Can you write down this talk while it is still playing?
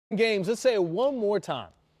games. Let's say it one more time.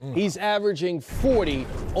 He's averaging 40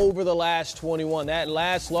 over the last 21. That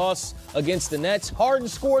last loss against the Nets, Harden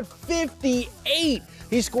scored 58.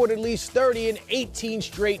 He scored at least 30 in 18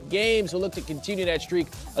 straight games. He'll look to continue that streak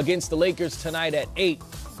against the Lakers tonight at 8.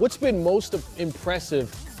 What's been most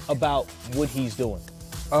impressive about what he's doing?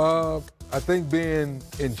 I think being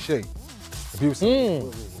in shape. People say,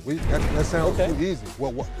 that sounds too easy.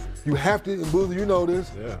 Well, you have to, and Boozer, you know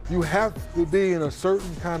this, you have to be in a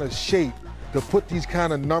certain kind of shape to put these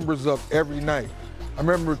kind of numbers up every night. I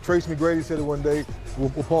remember Tracy McGrady said it one day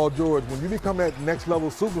with Paul George, when you become that next level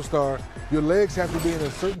superstar, your legs have to be in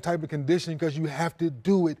a certain type of condition because you have to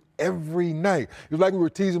do it every night. It was like we were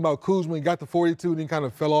teasing about Kuzma. He got to 42 and then kind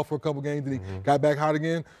of fell off for a couple games and he got back hot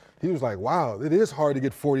again. He was like, wow, it is hard to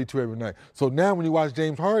get 42 every night. So now when you watch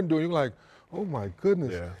James Harden do it, you're like, oh my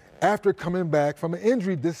goodness. Yeah. After coming back from an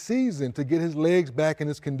injury this season to get his legs back in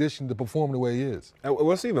his condition to perform the way he is. And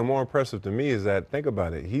what's even more impressive to me is that, think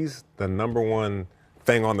about it, he's the #1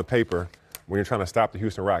 thing on the paper when you're trying to stop the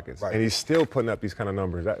Houston Rockets. Right. And he's still putting up these kind of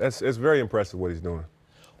numbers. It's very impressive what he's doing.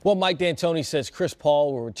 Well, Mike D'Antoni says Chris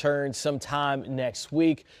Paul will return sometime next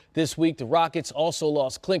week. This week, the Rockets also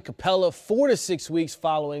lost Clint Capella 4 to 6 weeks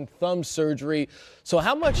following thumb surgery. So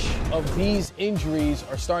how much of these injuries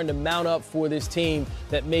are starting to mount up for this team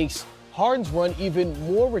that makes Harden's run even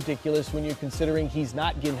more ridiculous when you're considering he's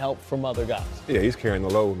not getting help from other guys? Yeah, he's carrying the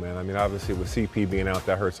load, man. I mean, obviously with CP being out,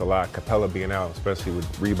 that hurts a lot. Capella being out, especially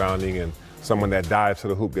with rebounding and someone that dives to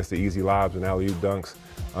the hoop, gets the easy lobs and alley-oop dunks.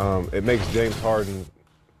 It makes James Harden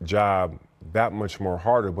job that much more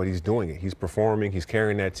harder, but he's doing it. He's performing, he's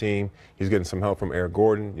carrying that team, he's getting some help from Eric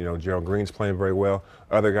Gordon. You know, Gerald Green's playing very well.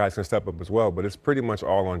 Other guys can step up as well, but it's pretty much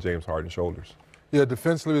all on James Harden's shoulders. Yeah,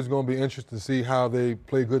 defensively it's going to be interesting to see how they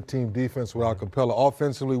play good team defense without Capella.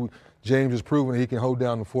 Offensively, James has proven he can hold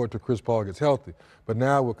down the fort till Chris Paul gets healthy. But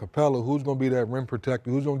now with Capella, who's going to be that rim protector?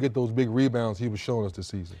 Who's going to get those big rebounds he was showing us this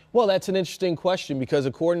season? Well, that's an interesting question because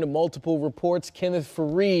according to multiple reports, Kenneth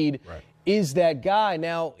Faried is that guy.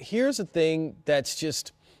 Now, here's a thing that's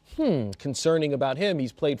just concerning about him.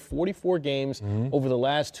 He's played 44 games over the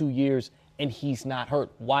last 2 years, and he's not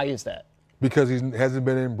hurt. Why is that? Because he hasn't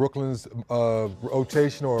been in Brooklyn's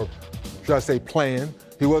rotation, or should I say plan.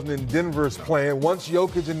 He wasn't in Denver's plan. Once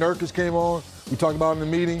Jokic and Nurkic came on, we talked about in the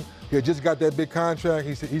meeting, he had just got that big contract.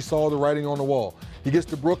 He said he saw the writing on the wall. He gets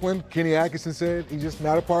to Brooklyn, Kenny Atkinson said he's just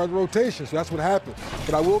not a part of the rotation, so that's what happened.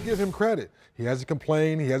 But I will give him credit. He hasn't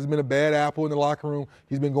complained. He hasn't been a bad apple in the locker room.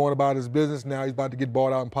 He's been going about his business. Now he's about to get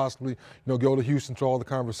bought out and possibly, go to Houston to all the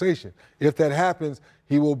conversation. If that happens,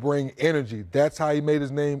 he will bring energy. That's how he made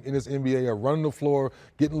his name in this NBA, of running the floor,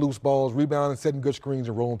 getting loose balls, rebounding, setting good screens,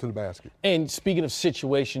 and rolling to the basket. And speaking of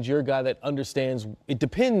situations, you're a guy that understands it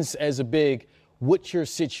depends as a big what your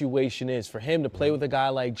situation is. For him to play with a guy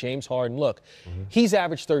like James Harden, look, he's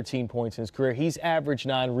averaged 13 points in his career. He's averaged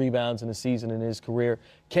 9 rebounds in a season in his career.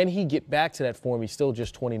 Can he get back to that form? He's still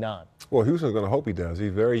just 29. Well, Houston's going to hope he does.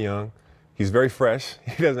 He's very young. He's very fresh.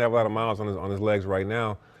 He doesn't have a lot of miles on his legs right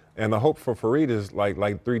now. And the hope for Faried is, like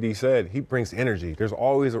 3D said, he brings energy. There's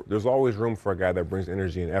always room for a guy that brings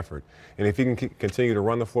energy and effort. And if he can continue to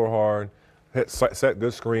run the floor hard, set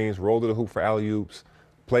good screens, roll to the hoop for alley-oops,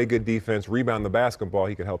 play good defense, rebound the basketball,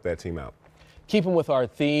 he can help that team out. Keeping with our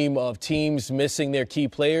theme of teams missing their key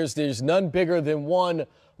players, there's none bigger than one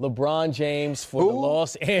LeBron James for the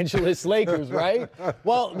Los Angeles Lakers, right?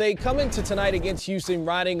 Well, they come into tonight against Houston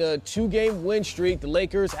riding a 2-game win streak. The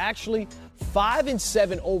Lakers actually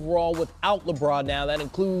 5-7 overall without LeBron now. That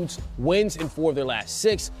includes wins in 4 of their last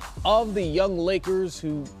 6. Of the young Lakers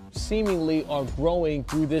who seemingly are growing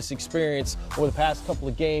through this experience over the past couple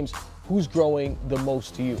of games, who's growing the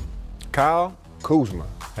most to you? Kyle Kuzma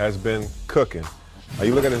has been cooking.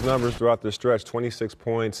 You look at his numbers throughout the stretch, 26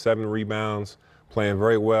 points, 7 rebounds, playing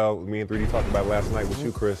very well. Me and 3D talked about it last night with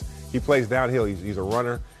you, Chris. He plays downhill. He's a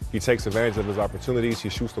runner. He takes advantage of his opportunities. He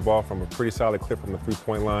shoots the ball from a pretty solid clip from the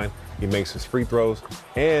three-point line. He makes his free throws,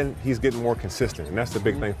 and he's getting more consistent. And that's the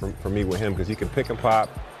big thing for me with him, because he can pick and pop.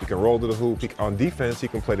 He can roll to the hoop. On defense, he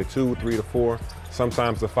can play the 2, 3 to 4,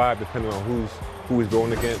 sometimes the 5, depending on who he's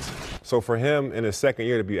going against. So for him, in his second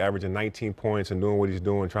year, to be averaging 19 points and doing what he's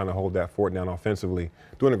doing, trying to hold that fort down offensively,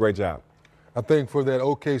 doing a great job. I think for that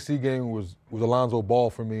OKC game was Alonzo Ball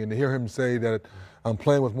for me, and to hear him say that I'm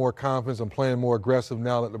playing with more confidence, I'm playing more aggressive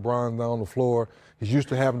now that LeBron's down on the floor. He's used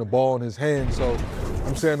to having the ball in his hand, so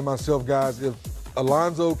I'm saying to myself, guys, if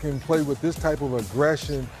Alonzo can play with this type of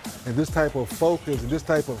aggression and this type of focus and this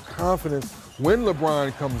type of confidence when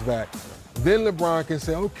LeBron comes back, then LeBron can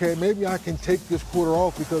say, okay, maybe I can take this quarter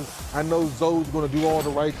off because I know Zoe's going to do all the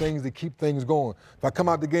right things to keep things going. If I come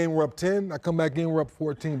out the game, we're up 10, I come back in, we're up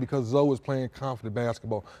 14 because Zoe is playing confident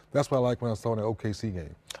basketball. That's what I like when I saw in the OKC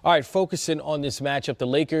game. All right, focusing on this matchup, the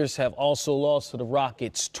Lakers have also lost to the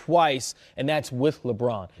Rockets twice, and that's with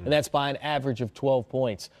LeBron, and that's by an average of 12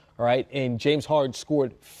 points. All right, and James Harden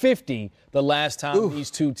scored 50 the last time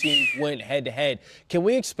these two teams went head-to-head. Can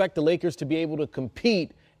we expect the Lakers to be able to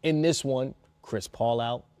compete in this one? Chris Paul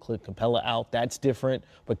out, Clint Capella out, that's different.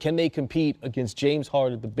 But can they compete against James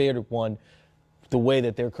Harden, the bearded one, the way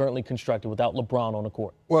that they're currently constructed without LeBron on the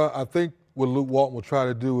court? Well, I think what Luke Walton will try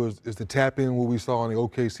to do is to tap in what we saw in the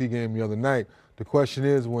OKC game the other night. The question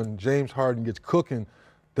is, when James Harden gets cooking,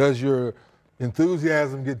 does your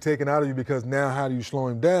enthusiasm get taken out of you because now how do you slow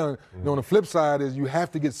him down? You know, on the flip side is you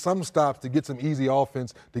have to get some stops to get some easy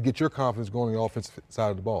offense to get your confidence going on the offensive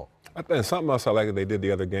side of the ball. I think something else I like that they did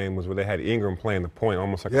the other game was where they had Ingram playing the point,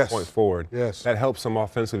 almost like a point forward. Yes. That helps them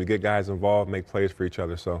offensively, get guys involved, make plays for each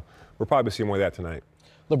other. So we'll probably see more of that tonight.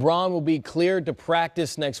 LeBron will be cleared to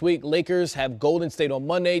practice next week. Lakers have Golden State on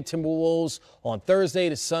Monday, Timberwolves on Thursday,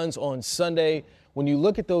 the Suns on Sunday. When you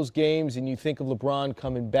look at those games and you think of LeBron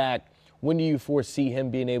coming back, when do you foresee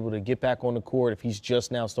him being able to get back on the court if he's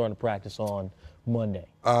just now starting to practice on Monday?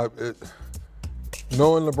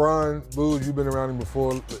 Knowing LeBron, Booz, you've been around him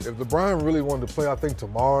before. If LeBron really wanted to play, I think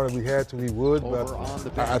tomorrow, if we had to, he would.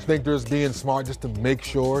 But I think there's being smart just to make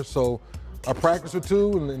sure. So a practice or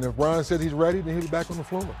two, and if LeBron said he's ready, then he'll be back on the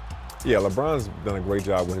floor. Yeah, LeBron's done a great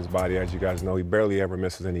job with his body. As you guys know, he barely ever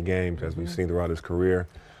misses any games, as we've seen throughout his career.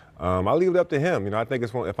 I'll leave it up to him. You know, I think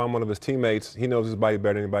if I'm one of his teammates, he knows his body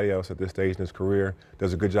better than anybody else at this stage in his career,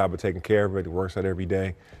 does a good job of taking care of it, he works out every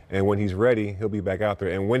day. And when he's ready, he'll be back out there.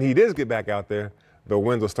 And when he does get back out there, the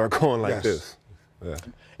wins will start going like this. Yeah.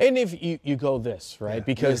 And if you go this, right,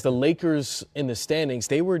 because the Lakers in the standings,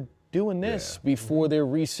 they were doing this before their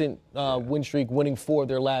recent win streak, winning 4 of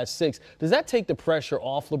their last 6. Does that take the pressure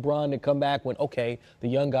off LeBron to come back when, okay, the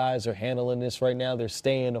young guys are handling this right now, they're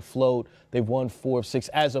staying afloat, they've won 4 of 6,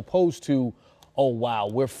 as opposed to, oh, wow,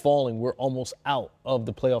 we're falling, we're almost out of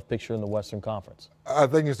the playoff picture in the Western Conference? I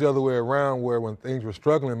think it's the other way around, where when things were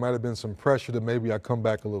struggling, it might have been some pressure that maybe I come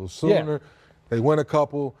back a little sooner. Yeah. They win a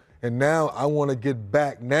couple. And now I want to get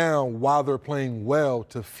back now while they're playing well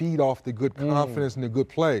to feed off the good confidence and the good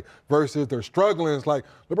play versus they're struggling. It's like,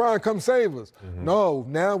 LeBron, come save us. No,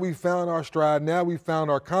 now we found our stride. Now we found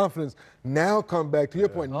our confidence. Now come back to your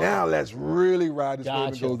point. Now let's really ride this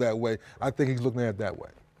wave and go that way. I think he's looking at it that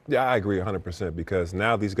way. Yeah, I agree 100% because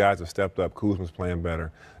now these guys have stepped up. Kuzma's playing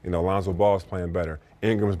better. You know, Lonzo Ball's playing better.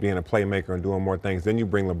 Ingram's being a playmaker and doing more things. Then you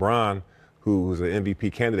bring LeBron, who's an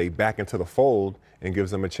MVP candidate, back into the fold and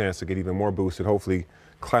gives them a chance to get even more boosted, hopefully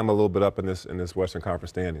climb a little bit up in this Western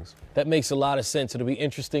Conference standings. That makes a lot of sense. It'll be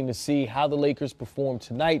interesting to see how the Lakers perform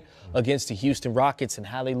tonight against the Houston Rockets and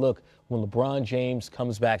how they look when LeBron James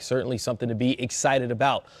comes back. Certainly something to be excited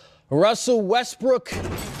about. Russell Westbrook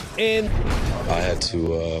in. I had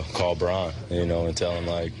to call Bron, you know, and tell him,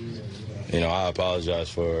 like, you know, I apologize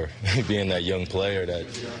for being that young player that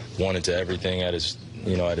wanted to everything at his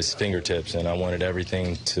fingertips, and I wanted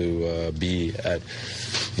everything to be at,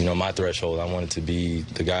 you know, my threshold. I wanted to be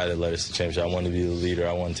the guy that led us to championship. I wanted to be the leader.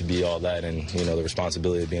 I wanted to be all that, and, you know, the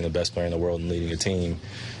responsibility of being the best player in the world and leading a team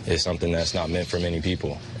is something that's not meant for many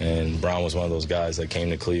people. And Bron was one of those guys that came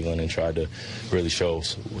to Cleveland and tried to really show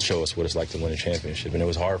us what it's like to win a championship, and it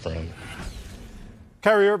was hard for him.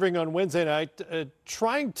 Kyrie Irving on Wednesday night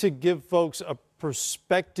trying to give folks a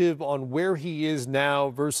perspective on where he is now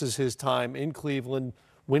versus his time in Cleveland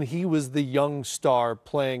when he was the young star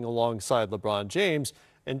playing alongside LeBron James,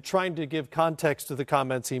 and trying to give context to the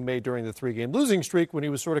comments he made during the 3-game losing streak when he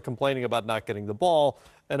was sort of complaining about not getting the ball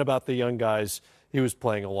and about the young guys he was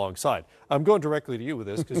playing alongside. I'm going directly to you with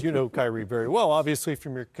this because you know Kyrie very well, obviously,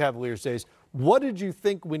 from your Cavaliers days. What did you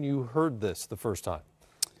think when you heard this the first time?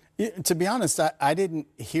 To be honest, I didn't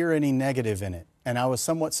hear any negative in it. And I was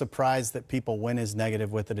somewhat surprised that people went as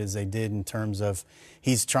negative with it as they did, in terms of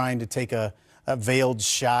he's trying to take a veiled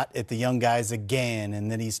shot at the young guys again,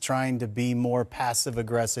 and that he's trying to be more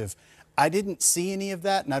passive-aggressive. I didn't see any of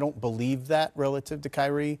that, and I don't believe that relative to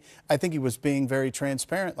Kyrie. I think he was being very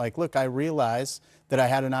transparent. Like, look, I realize that I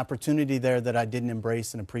had an opportunity there that I didn't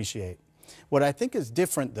embrace and appreciate. What I think is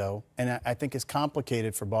different, though, and I think is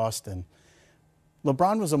complicated for Boston,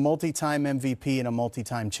 LeBron was a multi-time MVP and a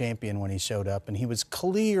multi-time champion when he showed up, and he was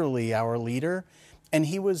clearly our leader, and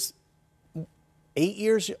he was 8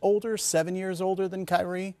 years older, 7 years older than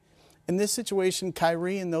Kyrie. In this situation,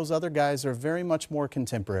 Kyrie and those other guys are very much more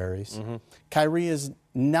contemporaries. Kyrie is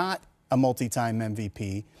not a multi-time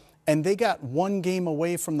MVP, And they got one game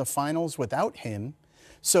away from the finals without him.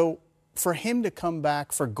 So for him to come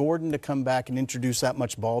back, for Gordon to come back and introduce that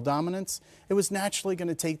much ball dominance, it was naturally going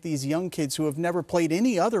to take these young kids who have never played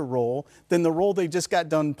any other role than the role they just got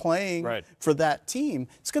done playing for that team.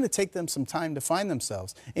 It's going to take them some time to find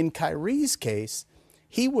themselves. In Kyrie's case,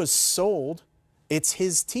 he was sold. It's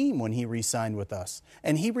his team when he re-signed with us.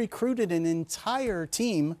 And he recruited an entire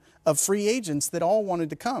team of free agents that all wanted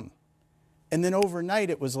to come. And then overnight,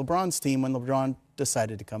 it was LeBron's team when LeBron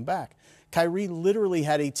decided to come back. Kyrie literally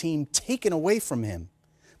had a team taken away from him.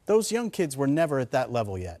 Those young kids were never at that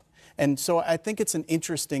level yet. And so I think it's an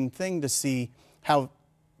interesting thing to see how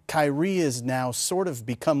Kyrie has now sort of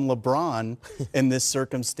become LeBron in this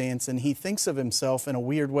circumstance, and he thinks of himself in a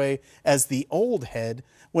weird way as the old head,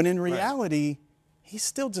 when in reality, he's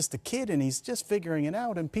still just a kid and he's just figuring it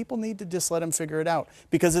out, and people need to just let him figure it out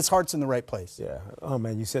because his heart's in the right place. Yeah. Oh,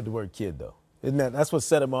 man, you said the word kid, though. Isn't that's what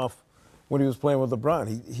set him off when he was playing with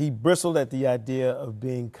LeBron? He bristled at the idea of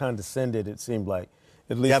being condescended, it seemed like.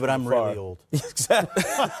 At least yeah, but I'm really old. Exactly.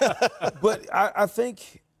 But I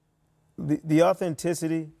think the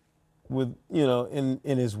authenticity with, in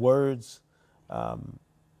his words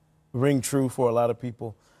ring true for a lot of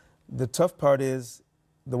people. The tough part is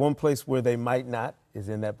the one place where they might not is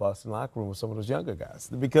in that Boston locker room with some of those younger guys,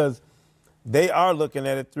 because they are looking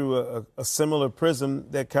at it through a similar prism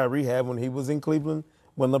that Kyrie had when he was in Cleveland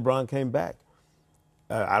when LeBron came back.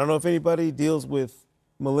 I don't know if anybody deals with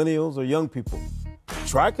millennials or young people.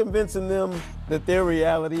 Try convincing them that their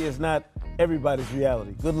reality is not everybody's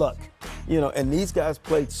reality. Good luck. And these guys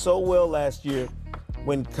played so well last year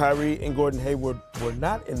when Kyrie and Gordon Hayward were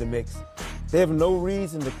not in the mix. They have no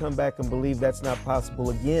reason to come back and believe that's not possible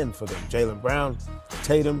again for them. Jaylen Brown,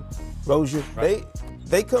 Tatum, Rozier,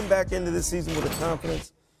 they come back into this season with a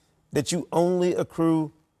confidence that you only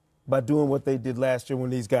accrue by doing what they did last year when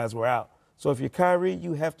these guys were out. So if you're Kyrie,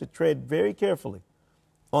 you have to tread very carefully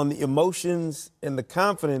on the emotions and the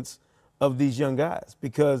confidence of these young guys,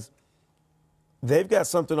 because they've got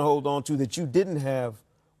something to hold on to that you didn't have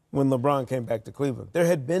when LeBron came back to Cleveland. There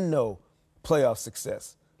had been no playoff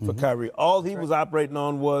success for Kyrie. All he was operating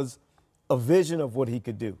on was a vision of what he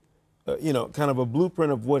could do, kind of a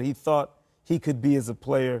blueprint of what he thought he could be as a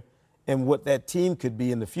player and what that team could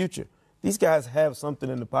be in the future. These guys have something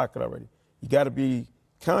in the pocket already. You got to be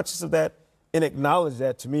conscious of that and acknowledge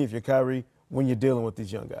that, to me, if you're Kyrie, when you're dealing with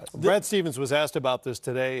these young guys. Brad Stevens was asked about this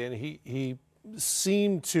today, and he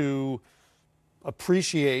seemed to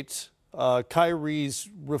appreciate Kyrie's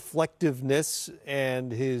reflectiveness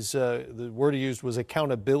and his, the word he used was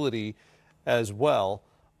accountability as well.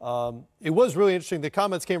 It was really interesting. The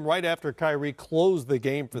comments came right after Kyrie closed the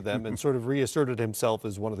game for them and sort of reasserted himself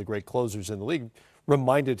as one of the great closers in the league,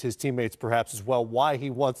 reminded his teammates perhaps as well why he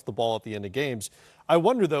wants the ball at the end of games. I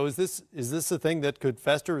wonder, though, is this a thing that could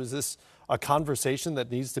fester? Is this a conversation that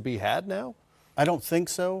needs to be had now? I don't think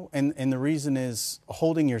so, and the reason is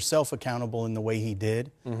holding yourself accountable in the way he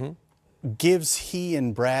did gives he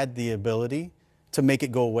and Brad the ability to make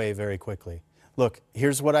it go away very quickly. Look,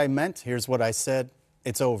 here's what I meant, here's what I said,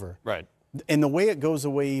 it's over. Right. And the way it goes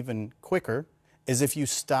away even quicker is if you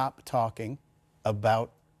stop talking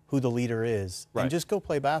about who the leader is and just go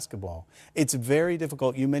play basketball. It's very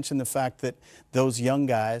difficult. You mentioned the fact that those young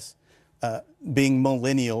guys being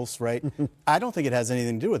millennials, right? I don't think it has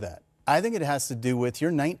anything to do with that. I think it has to do with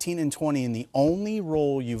you're 19 and 20 and the only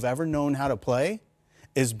role you've ever known how to play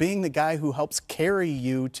is being the guy who helps carry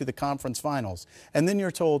you to the conference finals. And then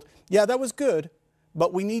you're told, yeah, that was good,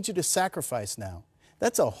 but we need you to sacrifice now.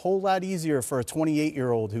 That's a whole lot easier for a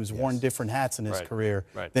 28-year-old who's worn different hats in his career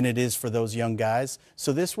than it is for those young guys.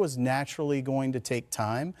 So this was naturally going to take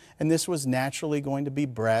time, and this was naturally going to be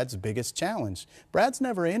Brad's biggest challenge. Brad's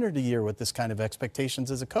never entered a year with this kind of expectations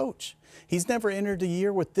as a coach. He's never entered a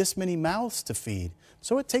year with this many mouths to feed.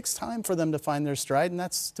 So it takes time for them to find their stride, and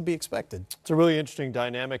that's to be expected. It's a really interesting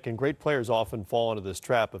dynamic, and great players often fall into this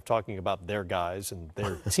trap of talking about their guys and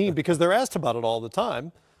their team because they're asked about it all the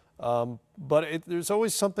time. But there's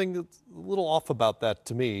always something that's a little off about that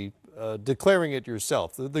to me, declaring it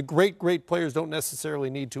yourself. The great players don't necessarily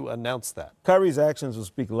need to announce that. Kyrie's actions will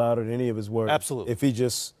speak louder than any of his words. Absolutely. If he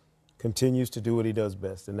just continues to do what he does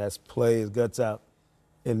best, and that's play his guts out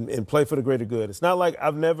and play for the greater good. It's not like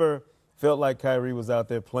I've never felt like Kyrie was out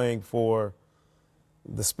there playing for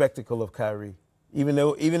the spectacle of Kyrie. Even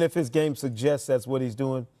if his game suggests that's what he's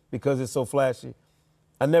doing because it's so flashy,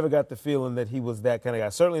 I never got the feeling that he was that kind of guy.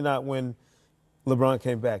 Certainly not when LeBron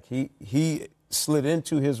came back. He slid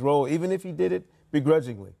into his role, even if he did it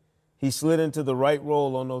begrudgingly. He slid into the right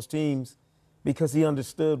role on those teams because he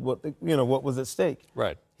understood what was at stake.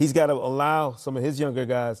 Right. He's got to allow some of his younger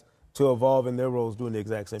guys to evolve in their roles doing the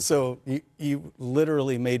exact same thing. So you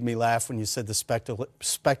literally made me laugh when you said the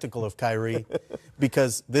spectacle of Kyrie,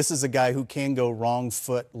 because this is a guy who can go wrong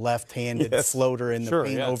foot, left-handed floater in the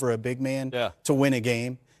paint over a big man to win a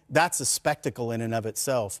game. That's a spectacle in and of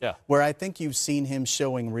itself. Yeah. Where I think you've seen him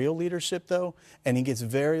showing real leadership, though, and he gets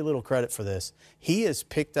very little credit for this. He has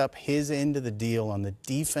picked up his end of the deal on the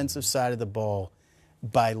defensive side of the ball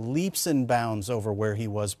by leaps and bounds over where he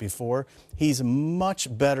was before. He's much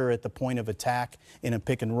better at the point of attack in a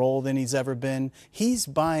pick and roll than he's ever been. He's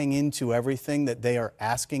buying into everything that they are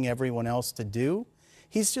asking everyone else to do.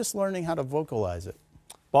 He's just learning how to vocalize it.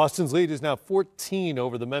 Boston's lead is now 14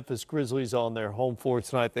 over the Memphis Grizzlies on their home floor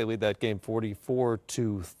tonight. They lead that game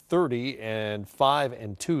 44-30 and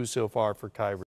 5-2 so far for Kyrie.